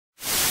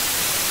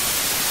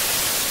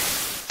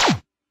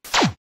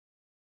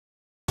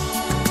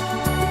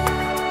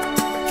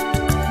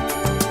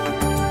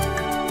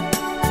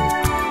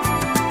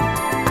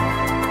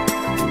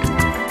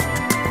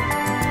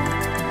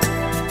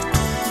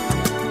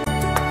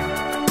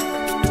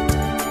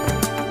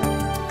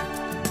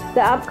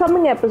The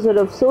upcoming episode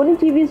of Sony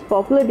TV's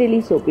popular daily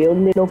soap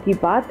Un Dinon Ki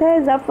Baat Hai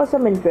is up for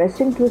some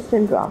interesting twist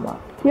and drama.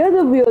 Here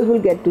the viewers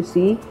will get to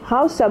see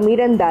how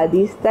Sameer and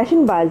Dadi's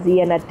Taashan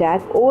Baazi and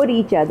attack over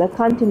each other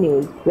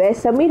continues, where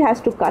Sameer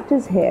has to cut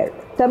his hair.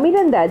 Sameer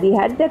and Dadi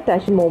had their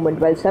Taashan moment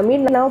while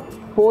Sameer now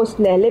posts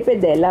Nehle pe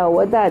Dehla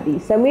over Dadi.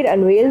 Sameer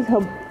unveils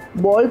her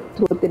bald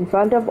truth in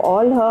front of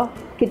all her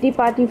kitty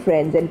party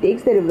friends and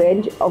takes the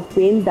revenge of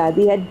pain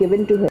Dadi had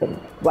given to him.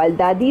 While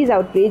Dadi is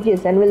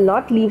outrageous and will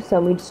not leave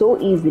Sameer so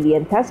easily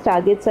and thus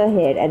targets her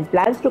hair and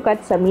plans to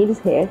cut Sameer's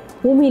hair,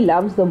 whom he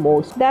loves the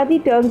most.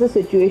 Dadi turns the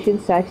situation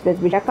such that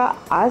Vishaka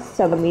asks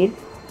Sameer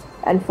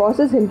and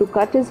forces him to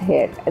cut his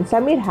hair, and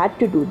Sameer had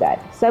to do that.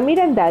 Sameer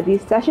and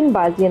Dadi's Taashan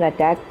Baazi and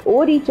attack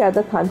over each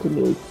other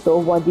continues. So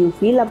what do you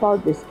feel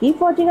about this? Keep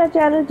watching our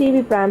channel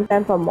TV Prime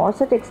Time for more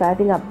such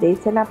exciting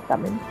updates and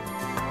upcoming.